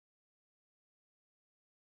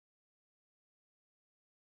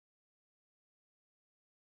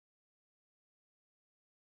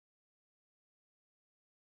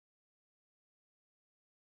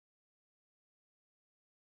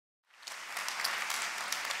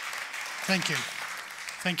Thank you.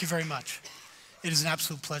 Thank you very much. It is an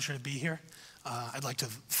absolute pleasure to be here. I'd like to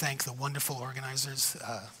thank the wonderful organizers.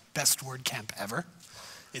 Best word camp ever.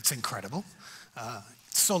 It's incredible.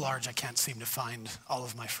 It's so large I can't seem to find all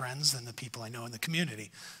of my friends and the people I know in the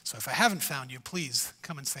community. So if I haven't found you, please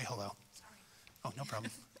come and say hello. Oh, no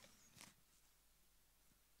problem.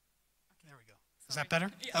 There we go. Is that better?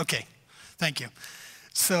 Yeah. Okay. Thank you.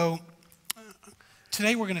 So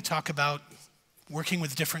today we're going to talk about working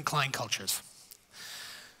with different client cultures.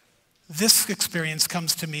 This experience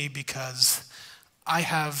comes to me because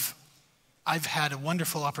I've had a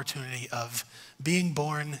wonderful opportunity of being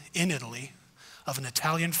born in Italy, of an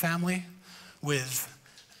Italian family with,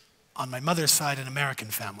 on my mother's side, an American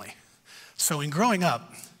family. So in growing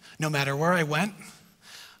up, no matter where I went,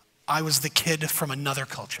 I was the kid from another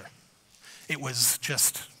culture. It was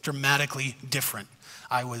just dramatically different.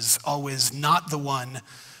 I was always not the one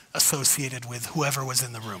associated with whoever was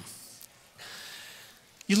in the room.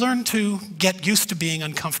 You learn to get used to being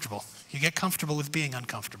uncomfortable. You get comfortable with being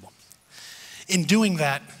uncomfortable. In doing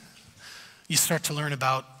that, you start to learn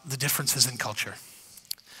about the differences in culture.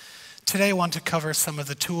 Today I want to cover some of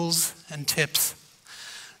the tools and tips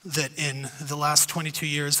that in the last 22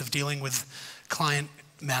 years of dealing with client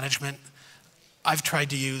management, I've tried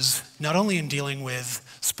to use not only in dealing with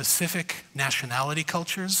specific nationality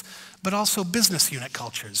cultures, but also business unit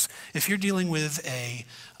cultures. If you're dealing with a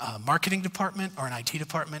marketing department or an IT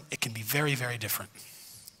department, it can be very, very different.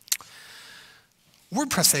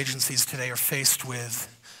 WordPress agencies today are faced with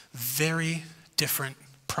very different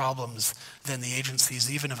problems than the agencies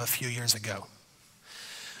even of a few years ago.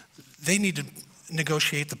 They need to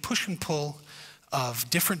negotiate the push and pull of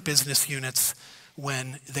different business units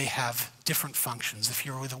when they have different functions. If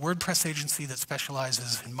you're with a WordPress agency that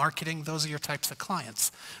specializes in marketing, those are your types of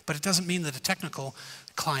clients. But it doesn't mean that a technical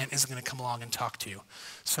client isn't going to come along and talk to you.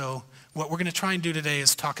 So what we're going to try and do today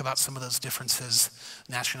is talk about some of those differences,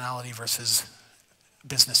 nationality versus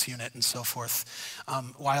business unit and so forth.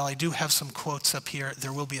 While I do have some quotes up here,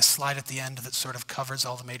 there will be a slide at the end that sort of covers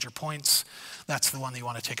all the major points. That's the one that you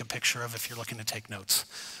want to take a picture of if you're looking to take notes.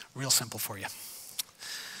 Real simple for you.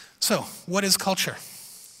 So, what is culture?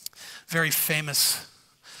 Very famous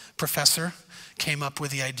professor came up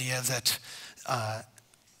with the idea that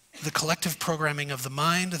the collective programming of the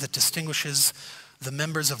mind that distinguishes the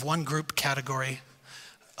members of one group category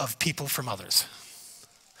of people from others.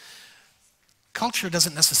 Culture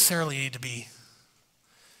doesn't necessarily need to be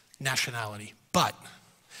nationality, but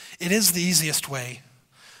it is the easiest way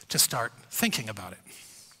to start thinking about it.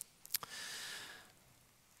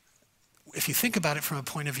 If you think about it from a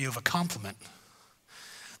point of view of a compliment,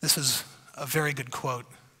 this is a very good quote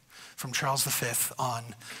from Charles V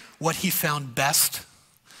on what he found best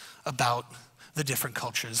about the different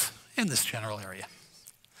cultures in this general area.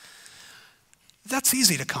 That's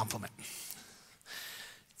easy to compliment.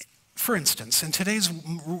 For instance, in today's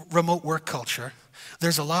remote work culture,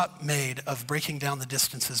 there's a lot made of breaking down the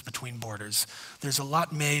distances between borders. There's a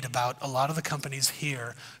lot made about a lot of the companies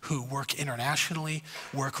here who work internationally,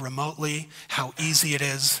 work remotely, how easy it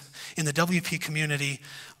is. In the WP community,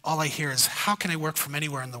 all I hear is, how can I work from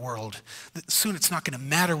anywhere in the world? Soon it's not going to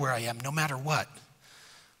matter where I am, no matter what.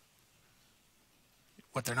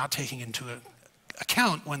 What they're not taking into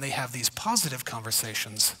account when they have these positive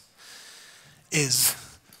conversations is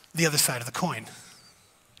the other side of the coin.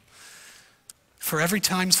 For every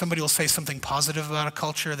time somebody will say something positive about a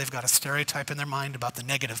culture, they've got a stereotype in their mind about the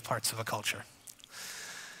negative parts of a culture.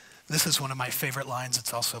 This is one of my favorite lines.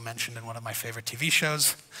 It's also mentioned in one of my favorite TV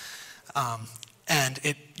shows. And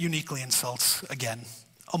it uniquely insults, again,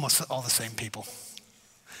 almost all the same people.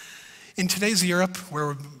 In today's Europe, where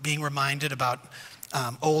we're being reminded about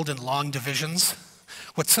old and long divisions,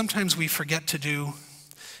 what sometimes we forget to do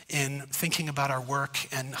in thinking about our work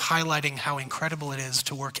and highlighting how incredible it is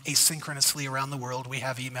to work asynchronously around the world. We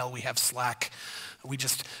have email, we have Slack. We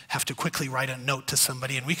just have to quickly write a note to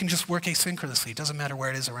somebody and we can just work asynchronously. It doesn't matter where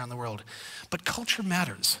it is around the world. But culture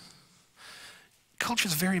matters. Culture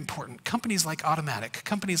is very important. Companies like Automatic,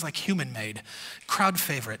 companies like Human Made, Crowd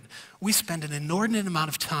Favorite, we spend an inordinate amount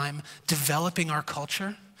of time developing our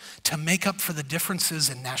culture to make up for the differences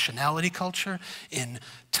in nationality culture, in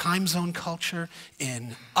time zone culture,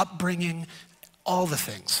 in upbringing, all the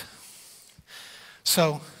things.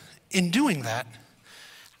 So in doing that,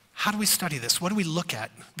 how do we study this? What do we look at?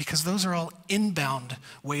 Because those are all inbound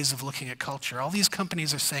ways of looking at culture. All these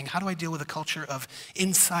companies are saying, how do I deal with a culture of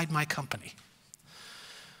inside my company?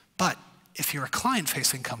 But if you're a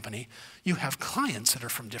client-facing company, you have clients that are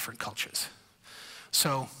from different cultures.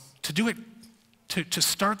 So to do it, to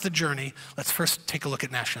start the journey, let's first take a look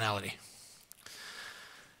at nationality.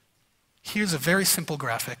 Here's a very simple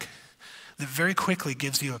graphic that very quickly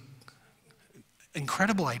gives you an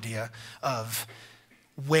incredible idea of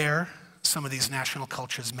where some of these national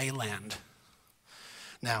cultures may land.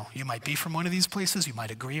 Now, you might be from one of these places, you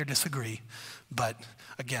might agree or disagree, but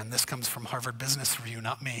again, this comes from Harvard Business Review,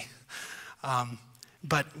 not me.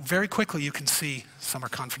 But very quickly you can see some are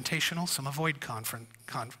confrontational, some avoid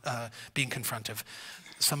being confrontive.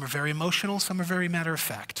 Some are very emotional, some are very matter of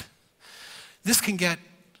fact. This can get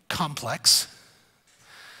complex.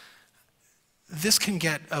 This can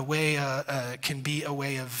get can be a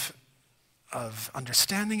way of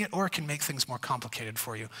understanding it, or it can make things more complicated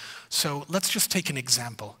for you. So let's just take an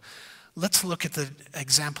example. Let's look at the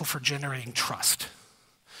example for generating trust.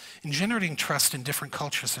 In generating trust in different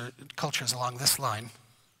cultures along this line,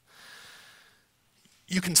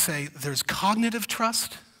 you can say there's cognitive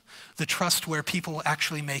trust, the trust where people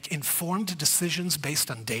actually make informed decisions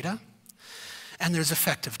based on data, and there's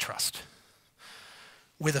effective trust.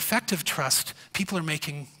 With effective trust, people are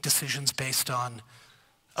making decisions based on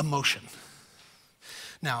emotion.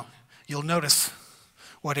 Now, you'll notice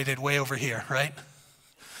what I did way over here, right?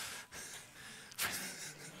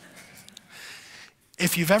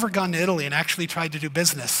 If you've ever gone to Italy and actually tried to do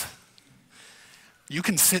business, you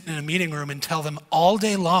can sit in a meeting room and tell them all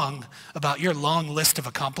day long about your long list of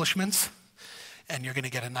accomplishments, and you're going to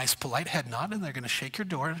get a nice polite head nod, and they're going to shake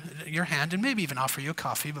your hand, and maybe even offer you a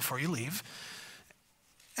coffee before you leave,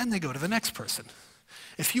 and they go to the next person.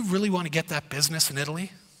 If you really want to get that business in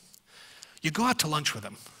Italy, you go out to lunch with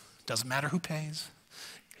them. Doesn't matter who pays.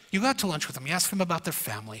 You go out to lunch with them. You ask them about their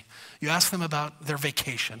family. You ask them about their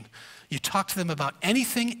vacation. You talk to them about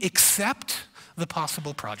anything except the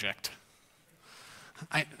possible project.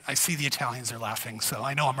 I see the Italians are laughing, so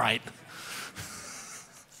I know I'm right.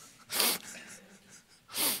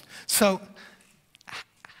 So,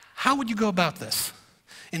 how would you go about this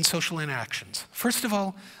in social interactions? First of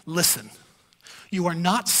all, listen. You are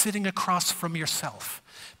not sitting across from yourself.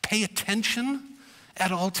 Pay attention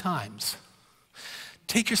at all times.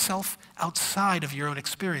 Take yourself outside of your own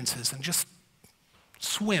experiences and just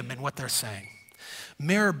swim in what they're saying.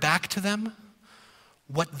 Mirror back to them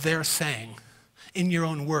what they're saying in your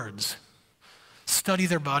own words. Study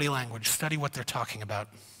their body language. Study what they're talking about.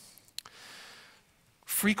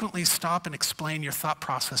 Frequently stop and explain your thought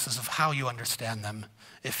processes of how you understand them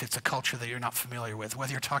if it's a culture that you're not familiar with,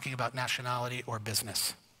 whether you're talking about nationality or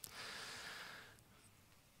business.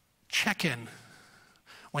 Check in.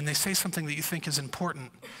 When they say something that you think is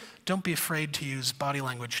important, don't be afraid to use body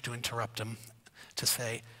language to interrupt them, to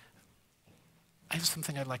say, I have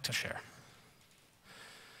something I'd like to share.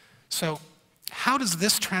 So, how does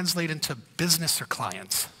this translate into business or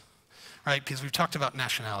clients? Right, because we've talked about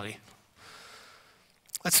nationality.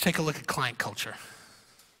 Let's take a look at client culture.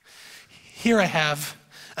 Here I have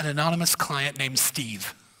an anonymous client named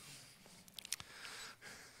Steve.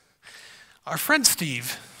 Our friend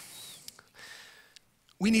Steve,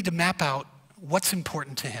 we need to map out what's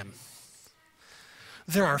important to him.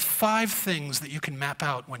 There are 5 things that you can map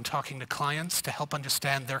out when talking to clients to help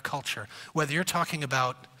understand their culture. Whether you're talking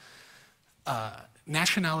about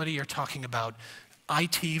nationality, you're talking about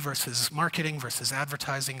IT versus marketing versus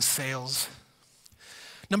advertising, sales.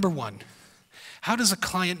 Number 1, how does a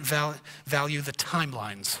client value the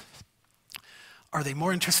timelines? Are they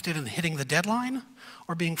more interested in hitting the deadline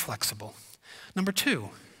or being flexible? Number 2,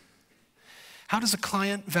 how does a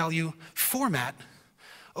client value format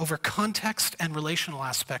over context and relational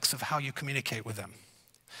aspects of how you communicate with them?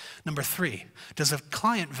 Number 3, does a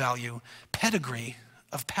client value pedigree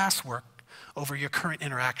of past work over your current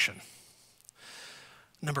interaction?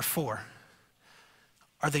 Number 4,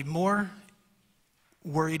 are they more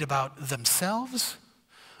worried about themselves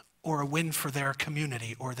or a win for their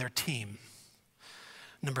community or their team?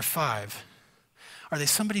 Number 5, are they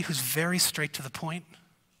somebody who's very straight to the point?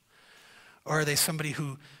 Or are they somebody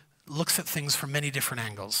who looks at things from many different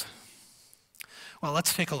angles? Well,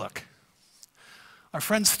 let's take a look. Our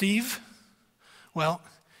friend Steve, well,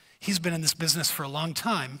 he's been in this business for a long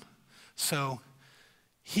time, so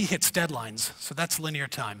he hits deadlines, so that's linear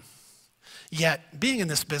time. Yet, being in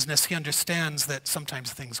this business, he understands that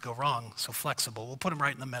sometimes things go wrong, so flexible. We'll put him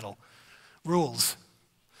right in the middle. Rules.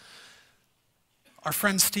 Our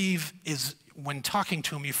friend Steve is, when talking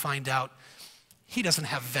to him, you find out he doesn't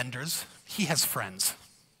have vendors, he has friends.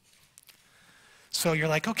 So you're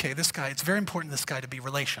like, okay, this guy, it's very important this guy to be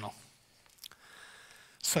relational.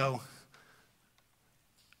 So,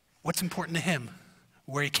 what's important to him?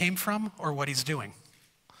 Where he came from or what he's doing?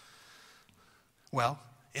 Well,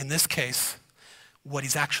 in this case, what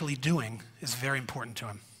he's actually doing is very important to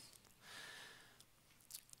him.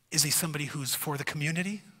 Is he somebody who's for the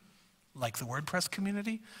community like the WordPress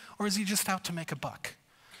community, or is he just out to make a buck?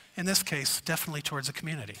 In this case, definitely towards a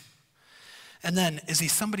community. And then, is he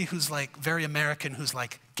somebody who's like very American, who's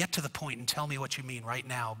like, get to the point and tell me what you mean right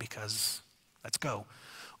now because let's go?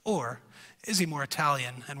 Or is he more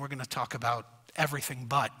Italian and we're going to talk about everything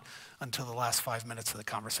but until the last 5 minutes of the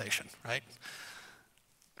conversation, right?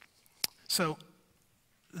 So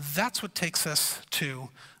that's what takes us to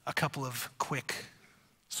a couple of quick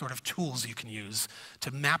sort of tools you can use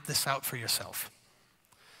to map this out for yourself.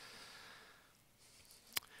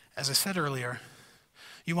 As I said earlier,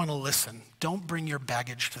 you want to listen. Don't bring your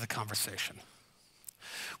baggage to the conversation.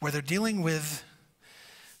 Whether dealing with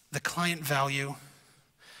the client value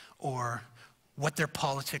or what their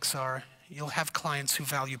politics are, you'll have clients who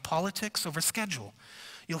value politics over schedule.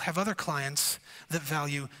 You'll have other clients that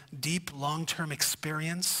value deep, long-term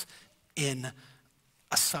experience in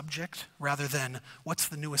a subject rather than what's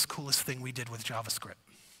the newest, coolest thing we did with JavaScript.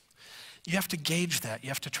 You have to gauge that. You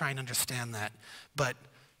have to try and understand that. But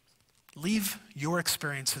leave your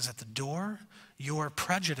experiences at the door, your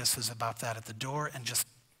prejudices about that at the door, and just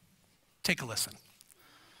take a listen.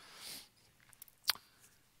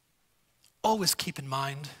 Always keep in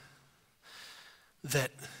mind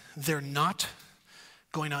that they're not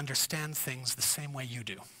going to understand things the same way you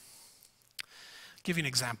do. I'll give you an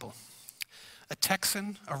example. A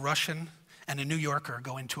Texan, a Russian, and a New Yorker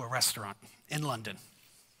go into a restaurant in London.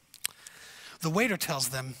 The waiter tells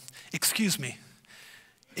them, "Excuse me,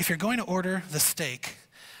 if you're going to order the steak,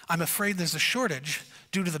 I'm afraid there's a shortage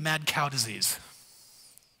due to the mad cow disease."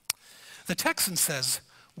 The Texan says,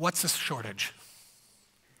 "What's a shortage?"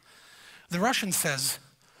 The Russian says,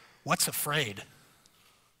 "What's afraid?"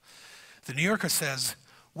 The New Yorker says,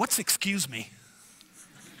 "What's excuse me?"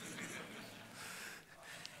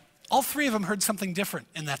 All three of them heard something different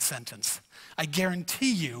in that sentence. I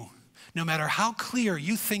guarantee you, no matter how clear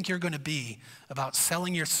you think you're going to be about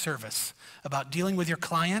selling your service, about dealing with your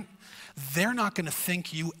client, they're not going to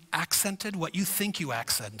think you accented what you think you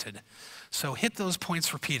accented. So hit those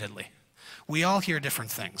points repeatedly. We all hear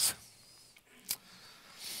different things.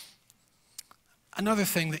 Another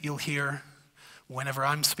thing that you'll hear whenever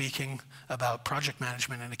I'm speaking about project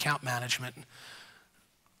management and account management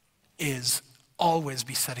is always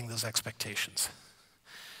be setting those expectations.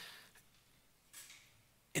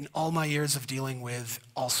 In all my years of dealing with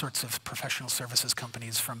all sorts of professional services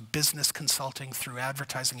companies, from business consulting through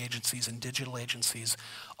advertising agencies and digital agencies,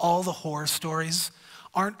 all the horror stories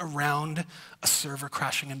aren't around a server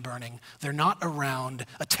crashing and burning. They're not around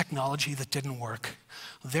a technology that didn't work.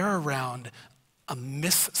 They're around a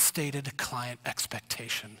misstated client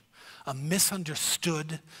expectation, a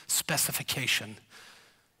misunderstood specification.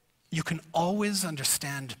 You can always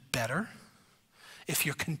understand better if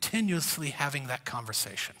you're continuously having that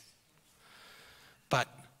conversation. But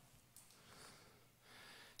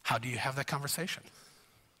how do you have that conversation?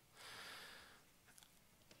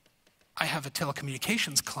 I have a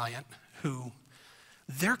telecommunications client who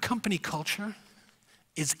their company culture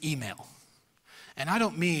is email. And I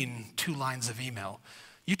don't mean 2 lines of email.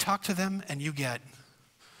 You talk to them and you get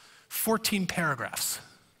 14 paragraphs.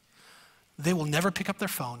 They will never pick up their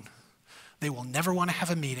phone. They will never want to have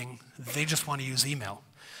a meeting. They just want to use email.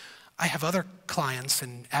 I have other clients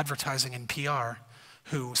in advertising and PR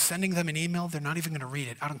who, sending them an email, they're not even going to read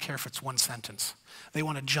it. I don't care if it's 1 sentence. They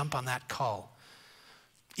want to jump on that call.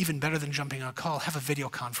 Even better than jumping on a call, have a video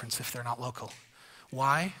conference if they're not local.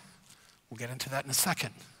 Why? We'll get into that in a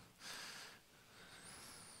second.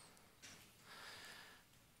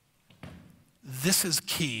 This is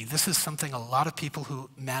key. This is something a lot of people who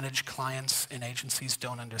manage clients in agencies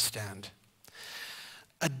don't understand.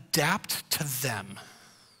 Adapt to them.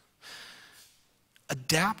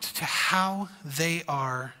 Adapt to how they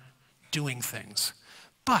are doing things.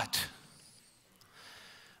 But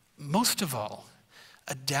most of all,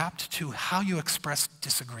 adapt to how you express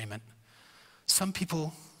disagreement. Some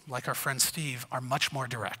people, like our friend Steve, are much more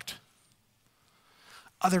direct.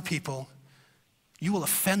 Other people, you will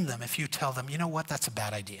offend them if you tell them, you know what, that's a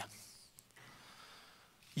bad idea.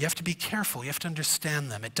 You have to be careful. You have to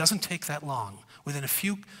understand them. It doesn't take that long. Within a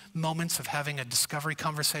few moments of having a discovery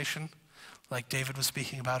conversation, like David was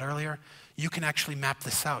speaking about earlier, you can actually map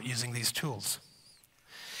this out using these tools.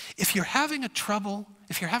 If you're having trouble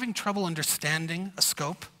understanding a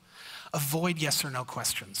scope, avoid yes or no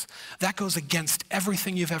questions. That goes against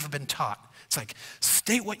everything you've ever been taught. It's like,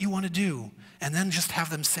 state what you want to do, and then just have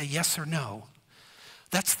them say yes or no.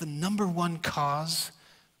 That's the #1 cause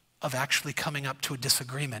of actually coming up to a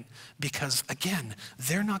disagreement, because again,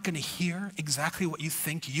 they're not going to hear exactly what you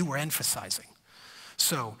think you were emphasizing.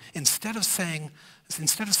 So instead of stating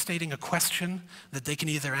a question that they can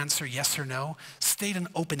either answer yes or no, state an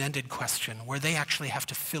open-ended question where they actually have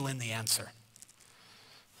to fill in the answer.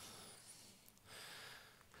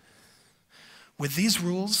 With these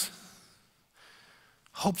rules,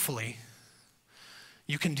 hopefully,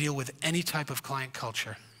 you can deal with any type of client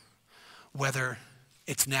culture, whether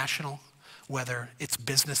it's national, whether it's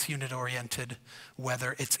business unit oriented,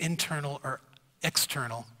 whether it's internal or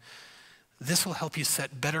external. This will help you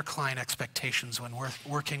set better client expectations when we're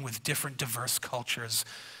working with different diverse cultures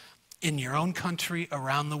in your own country,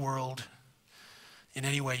 around the world, in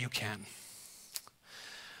any way you can.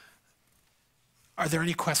 Are there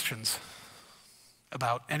any questions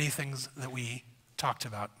about anything that we talked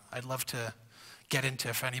about? I'd love to get into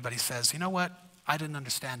if anybody says, you know what, I didn't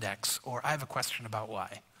understand X, or I have a question about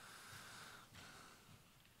Y.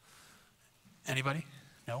 Anybody?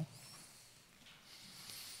 No?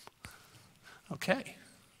 Okay.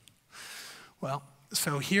 Well,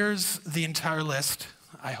 so here's the entire list.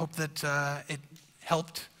 I hope that it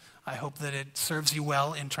helped. I hope that it serves you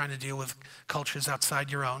well in trying to deal with cultures outside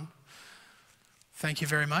your own. Thank you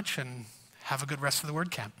very much, and have a good rest of the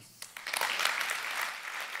WordCamp.